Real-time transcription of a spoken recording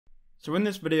So in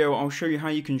this video, I'll show you how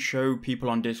you can show people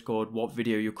on Discord what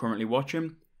video you're currently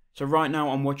watching. So right now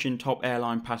I'm watching Top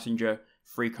Airline Passenger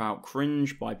Freak Out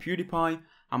Cringe by PewDiePie,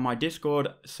 and my Discord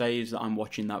says that I'm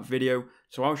watching that video,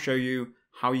 so I'll show you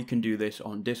how you can do this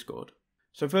on Discord.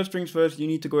 So first things first, you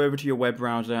need to go over to your web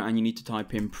browser and you need to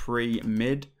type in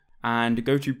pre-mid and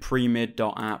go to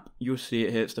premid.app. You'll see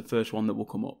it here, it's the first one that will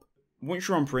come up. Once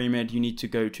you're on Premid, you need to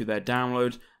go to their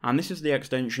downloads, and this is the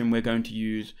extension we're going to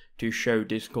use to show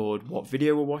Discord what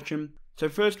video we're watching. So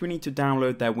first we need to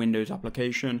download their Windows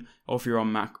application, or if you're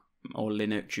on Mac or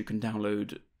Linux, you can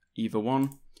download either one.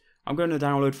 I'm going to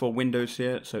download for Windows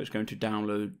here, so it's going to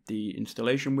download the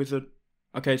installation wizard.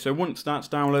 Okay, so once that's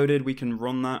downloaded, we can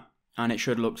run that, and it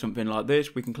should look something like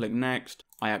this. We can click next,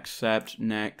 I accept,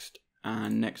 next,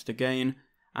 and next again,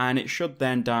 and it should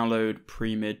then download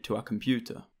Premid to our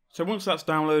computer. So once that's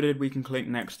downloaded, we can click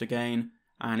next again,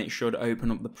 and it should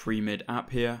open up the Premid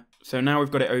app here. So now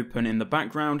we've got it open in the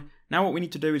background. Now what we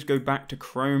need to do is go back to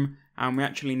Chrome, and we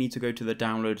actually need to go to the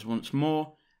downloads once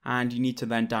more, and you need to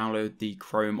then download the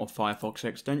Chrome or Firefox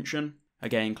extension.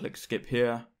 Again, click skip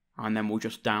here, and then we'll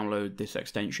just download this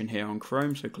extension here on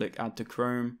Chrome. So click add to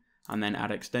Chrome, and then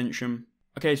add extension.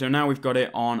 Okay, so now we've got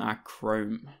it on our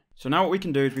Chrome. So now what we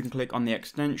can do is we can click on the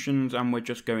extensions, and we're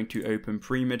just going to open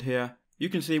Premid here. You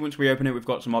can see once we open it, we've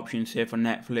got some options here for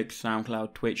Netflix,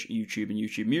 SoundCloud, Twitch, YouTube, and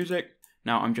YouTube Music.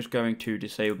 Now I'm just going to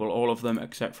disable all of them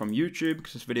except from YouTube,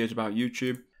 because this video is about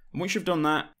YouTube. And once you've done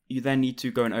that, you then need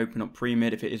to go and open up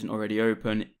Premid if it isn't already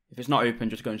open. If it's not open,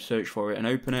 just go and search for it and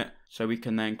open it. So we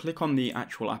can then click on the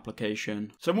actual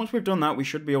application. So once we've done that, we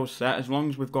should be all set as long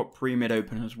as we've got Premid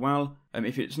open as well.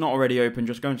 If it's not already open,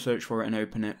 just go and search for it and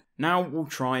open it. Now we'll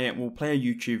try it, we'll play a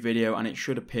YouTube video, and it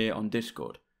should appear on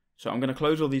Discord. So I'm going to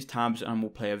close all these tabs and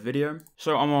we'll play a video.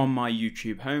 So I'm on my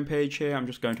YouTube homepage here. I'm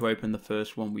just going to open the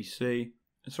first one we see.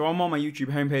 So I'm on my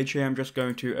YouTube homepage here. I'm just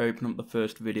going to open up the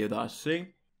first video that I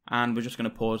see. And we're just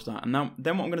going to pause that. And now,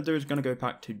 then what I'm going to do is going to go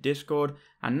back to Discord.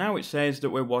 And now it says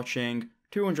that we're watching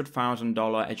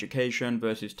 $200,000 education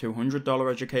versus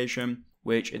 $200 education,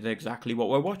 which is exactly what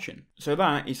we're watching. So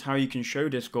that is how you can show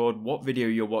Discord what video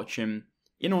you're watching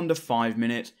in under 5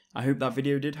 minutes. I hope that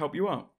video did help you out.